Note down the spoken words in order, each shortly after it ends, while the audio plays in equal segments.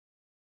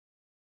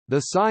The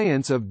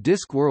Science of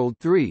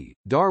Discworld III,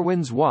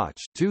 Darwin's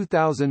Watch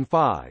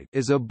 2005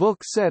 is a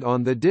book set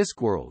on the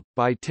Discworld,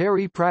 by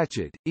Terry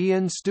Pratchett,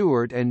 Ian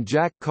Stewart and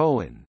Jack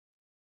Cohen.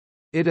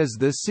 It is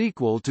the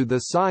sequel to The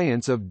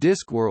Science of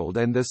Discworld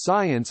and The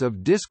Science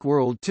of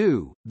Discworld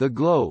II, The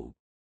Globe.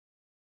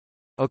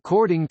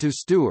 According to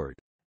Stewart,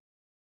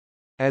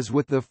 as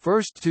with the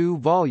first two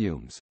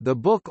volumes, the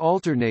book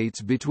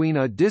alternates between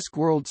a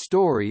Discworld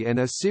story and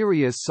a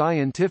serious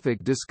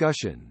scientific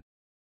discussion.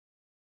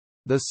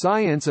 The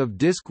Science of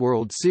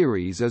Discworld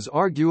series is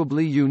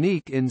arguably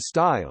unique in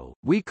style,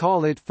 we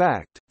call it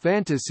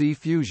fact-fantasy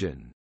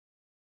fusion.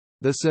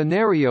 The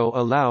scenario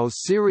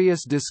allows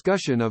serious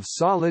discussion of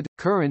solid,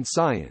 current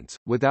science,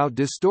 without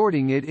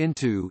distorting it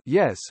into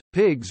yes,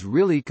 pigs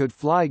really could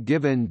fly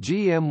given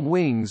GM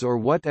wings or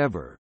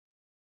whatever.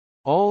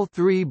 All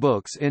three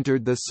books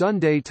entered the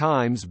Sunday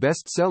Times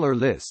bestseller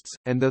lists,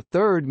 and the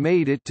third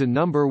made it to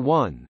number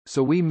 1,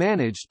 so we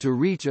managed to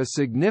reach a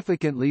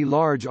significantly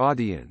large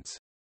audience.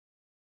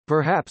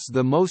 Perhaps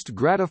the most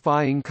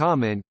gratifying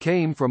comment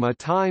came from a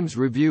Times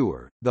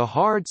reviewer: "The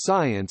hard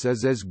science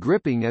is as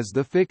gripping as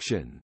the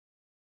fiction."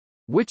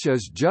 Which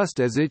is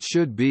just as it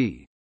should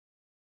be.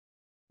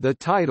 The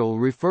title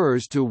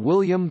refers to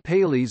William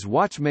Paley's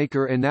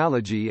watchmaker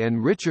analogy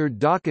and Richard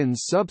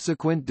Dawkins'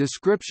 subsequent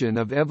description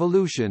of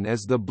evolution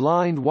as the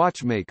blind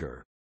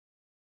watchmaker.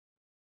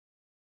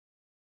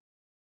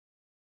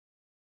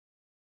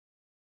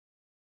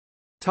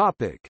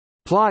 Topic: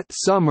 Plot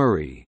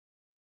summary.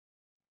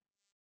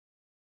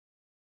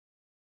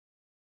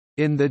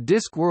 In the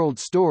Discworld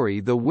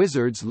story, the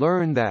wizards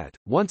learn that,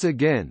 once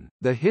again,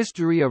 the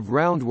history of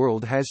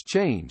Roundworld has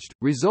changed,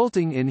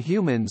 resulting in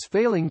humans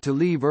failing to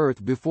leave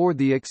Earth before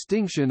the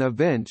extinction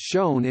event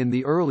shown in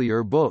the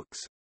earlier books.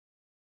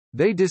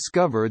 They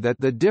discover that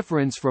the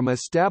difference from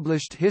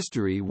established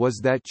history was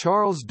that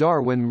Charles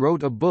Darwin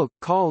wrote a book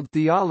called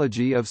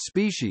Theology of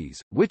Species,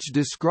 which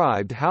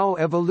described how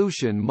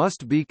evolution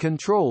must be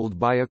controlled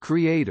by a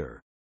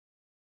creator.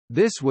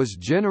 This was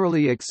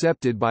generally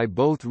accepted by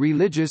both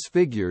religious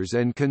figures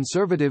and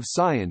conservative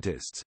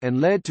scientists,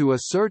 and led to a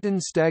certain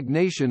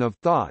stagnation of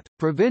thought,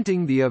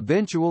 preventing the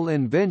eventual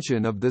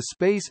invention of the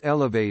space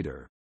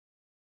elevator.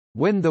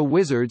 When the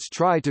wizards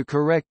try to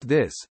correct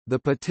this, the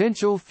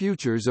potential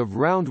futures of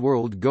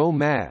Roundworld go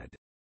mad.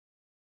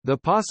 The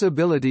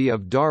possibility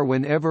of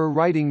Darwin ever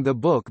writing the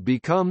book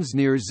becomes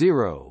near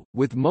zero,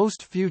 with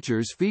most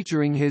futures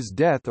featuring his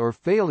death or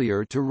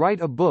failure to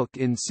write a book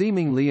in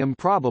seemingly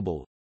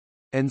improbable,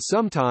 and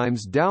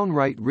sometimes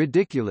downright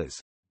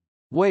ridiculous,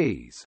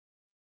 ways.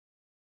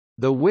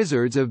 The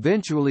wizards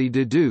eventually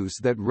deduce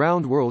that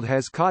Roundworld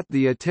has caught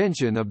the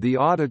attention of the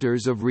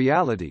auditors of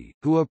reality,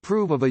 who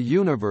approve of a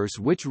universe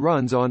which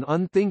runs on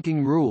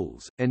unthinking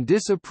rules, and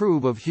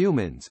disapprove of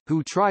humans,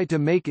 who try to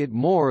make it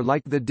more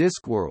like the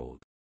Discworld.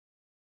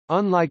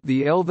 Unlike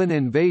the elven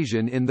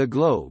invasion in the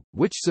Globe,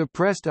 which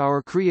suppressed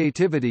our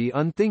creativity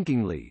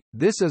unthinkingly,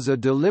 this is a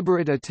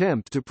deliberate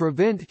attempt to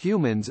prevent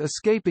humans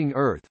escaping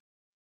Earth.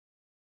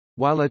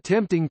 While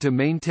attempting to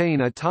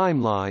maintain a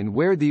timeline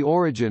where the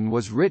origin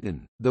was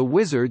written, the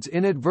wizards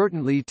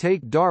inadvertently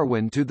take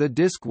Darwin to the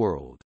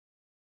Discworld.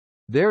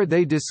 There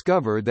they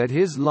discover that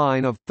his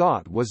line of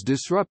thought was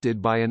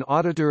disrupted by an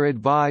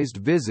auditor-advised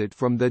visit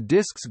from the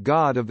Disc's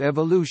god of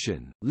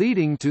evolution,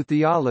 leading to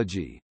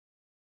theology.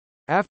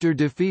 After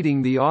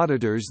defeating the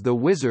auditors, the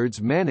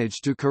wizards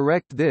manage to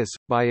correct this,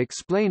 by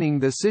explaining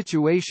the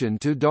situation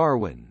to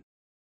Darwin.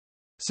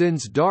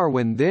 Since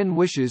Darwin then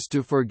wishes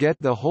to forget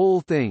the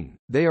whole thing,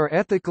 they are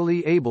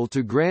ethically able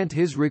to grant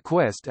his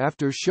request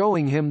after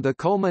showing him the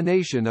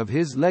culmination of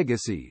his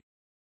legacy: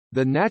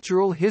 the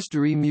Natural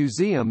History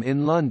Museum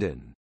in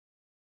London.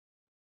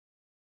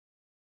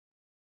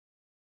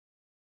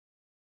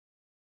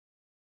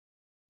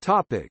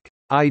 Topic: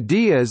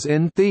 Ideas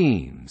and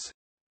themes.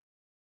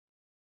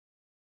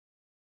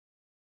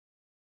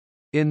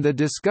 In the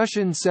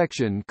discussion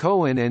section,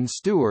 Cohen and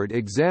Stewart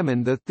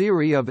examine the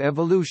theory of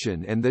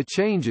evolution and the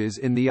changes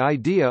in the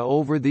idea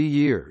over the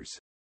years.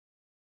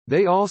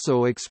 They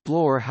also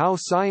explore how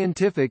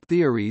scientific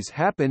theories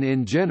happen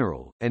in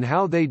general, and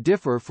how they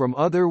differ from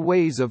other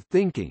ways of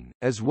thinking,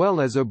 as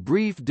well as a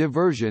brief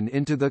diversion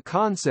into the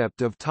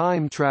concept of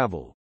time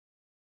travel.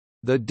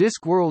 The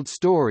Discworld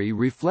story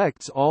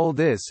reflects all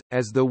this,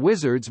 as the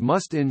wizards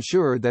must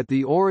ensure that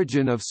the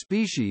origin of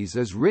species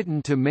is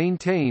written to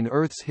maintain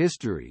Earth's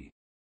history.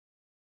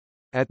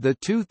 At the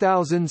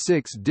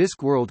 2006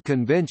 Discworld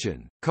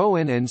convention,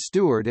 Cohen and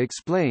Stewart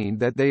explained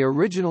that they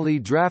originally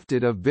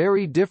drafted a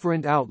very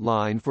different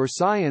outline for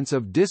Science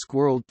of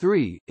Discworld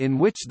III, in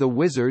which the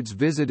wizards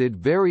visited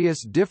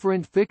various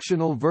different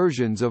fictional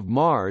versions of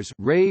Mars: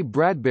 Ray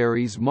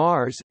Bradbury's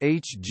Mars,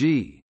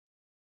 H.G.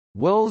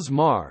 Wells'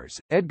 Mars,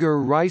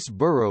 Edgar Rice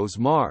Burroughs'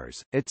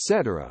 Mars,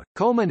 etc.,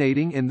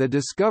 culminating in the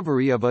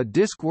discovery of a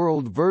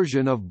Discworld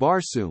version of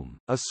Barsoom,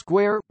 a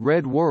square,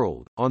 red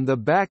world, on the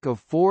back of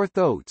 4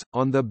 thoats,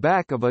 on the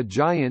back of a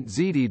giant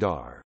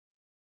Zetidar.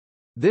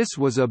 This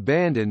was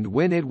abandoned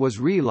when it was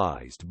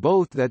realized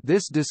both that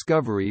this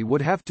discovery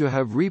would have to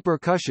have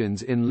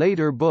repercussions in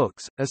later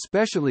books,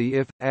 especially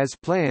if, as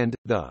planned,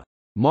 the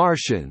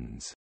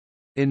Martians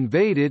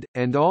invaded,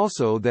 and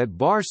also that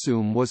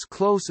Barsoom was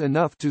close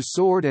enough to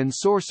sword and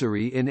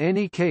sorcery in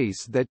any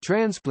case that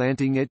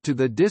transplanting it to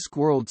the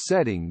Discworld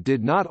setting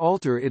did not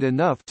alter it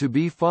enough to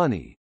be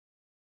funny.